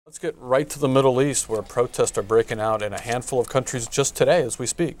Let's get right to the Middle East, where protests are breaking out in a handful of countries just today as we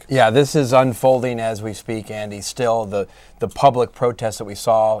speak. Yeah, this is unfolding as we speak, Andy. Still, the public protests that we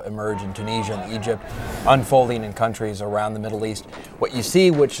saw emerge in Tunisia and Egypt, unfolding in countries around the Middle East. What you see,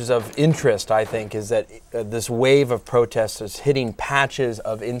 which is of interest, I think, is that this wave of protests is hitting patches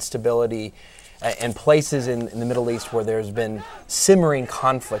of instability and places in the Middle East where there's been simmering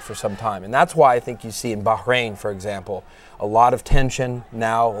conflict for some time. And that's why I think you see in Bahrain, for example, a lot of tension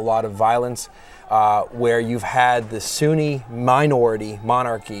now, a lot of violence, where you've had the Sunni minority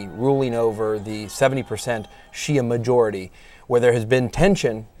monarchy ruling over the 70% Shia majority, where there has been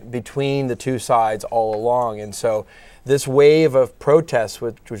tension between the two sides all along. And so this wave of protests,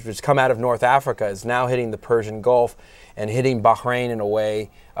 which has come out of North Africa, is now hitting the Persian Gulf and hitting Bahrain in a way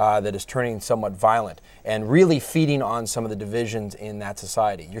that is turning somewhat violent and really feeding on some of the divisions in that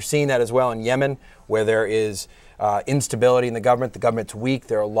society. You're seeing that as well in Yemen, where there is instability in the government. The government's weak.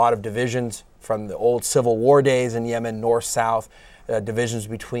 There are a lot of divisions from the old civil war days in Yemen, north-south, divisions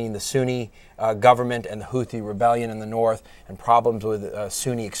between the Sunni government and the Houthi rebellion in the north, and problems with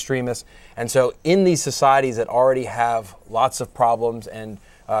Sunni extremists. And so in these societies that already have lots of problems and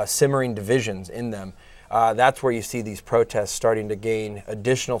simmering divisions in them, that's where you see these protests starting to gain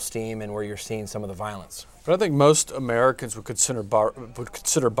additional steam and where you're seeing some of the violence. But I think most Americans would consider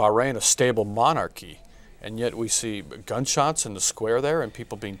Bahrain a stable monarchy, and yet we see gunshots in the square there and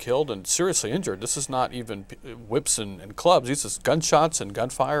people being killed and seriously injured. This is not even whips and clubs. This is gunshots and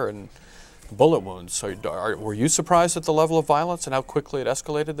gunfire and bullet wounds. So were you surprised at the level of violence and how quickly it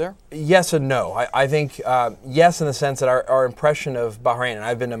escalated there? Yes and no. I think yes, in the sense that our impression of Bahrain, and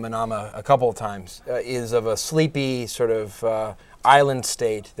I've been to Manama a couple of times, is of a sleepy sort of island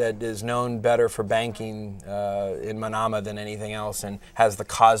state that is known better for banking in Manama than anything else and has the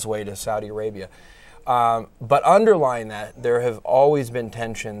causeway to Saudi Arabia. But underlying that, there have always been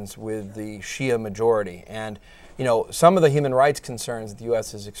tensions with the Shia majority. And you know, some of the human rights concerns that the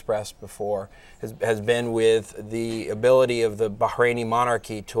U.S. has expressed before has been with the ability of the Bahraini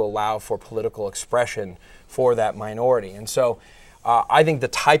monarchy to allow for political expression for that minority. And so I think the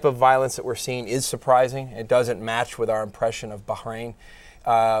type of violence that we're seeing is surprising. It doesn't match with our impression of Bahrain.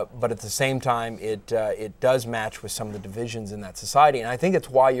 But at the same time, it does match with some of the divisions in that society. And I think it's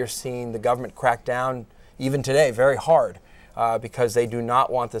why you're seeing the government crack down, even today, very hard, because they do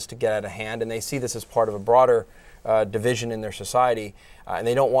not want this to get out of hand, and they see this as part of a broader division in their society, and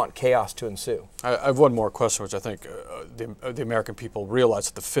they don't want chaos to ensue. I have one more question, which I think the American people realize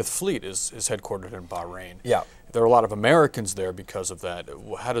that the Fifth Fleet is headquartered in Bahrain. Yeah. There are a lot of Americans there because of that.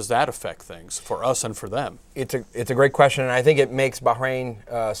 How does that affect things for us and for them? It's a great question, and I think it makes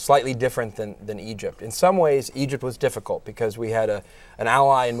Bahrain slightly different than Egypt. In some ways, Egypt was difficult because we had an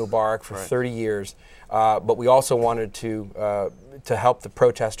ally in Mubarak for 30 years, but we also wanted to help the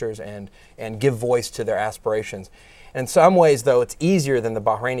protesters and give voice to their aspirations. In some ways, though, it's easier than the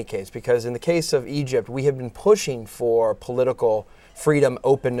Bahraini case, because in the case of Egypt, we have been pushing for political freedom,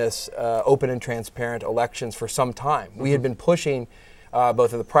 openness, open and transparent elections for some time. We had been pushing,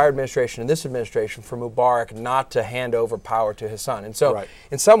 both in the prior administration and this administration, for Mubarak not to hand over power to his son. And so,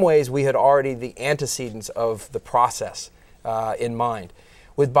 in some ways, we had already the antecedents of the process in mind.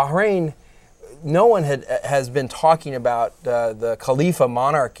 With Bahrain, no one has been talking about the Khalifa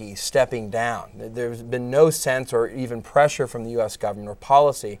monarchy stepping down. There's been no sense or even pressure from the U.S. government or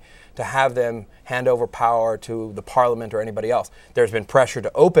policy to have them hand over power to the parliament or anybody else. There's been pressure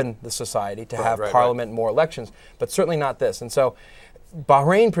to open the society, to have parliament and more elections, but certainly not this. And so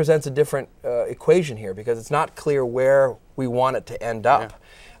Bahrain presents a different equation here, because it's not clear where we want it to end up.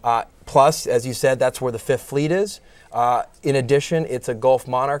 Plus, as you said, that's where the Fifth Fleet is. In addition, it's a Gulf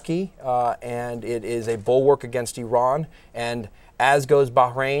monarchy, and it is a bulwark against Iran. And as goes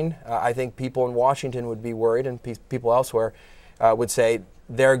Bahrain, I think people in Washington would be worried, and people elsewhere would say,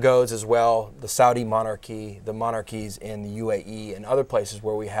 there goes as well the Saudi monarchy, the monarchies in the UAE, and other places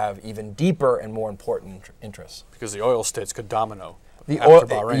where we have even deeper and more important interests. Because the oil states could domino. You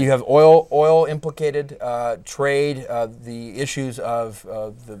have oil implicated, trade, the issues of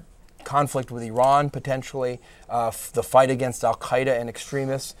the conflict with Iran potentially, the fight against Al-Qaeda and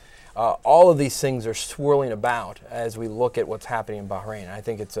extremists. All of these things are swirling about as we look at what's happening in Bahrain. I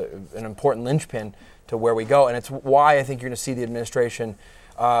think it's an important linchpin to where we go, and it's why I think you're going to see the administration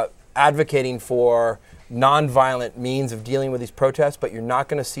advocating for nonviolent means of dealing with these protests, but you're not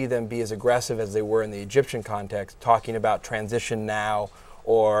going to see them be as aggressive as they were in the Egyptian context, talking about transition now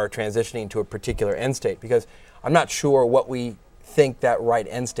or transitioning to a particular end state, because I'm not sure what we think that right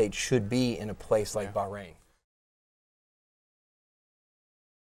end state should be in a place like Bahrain.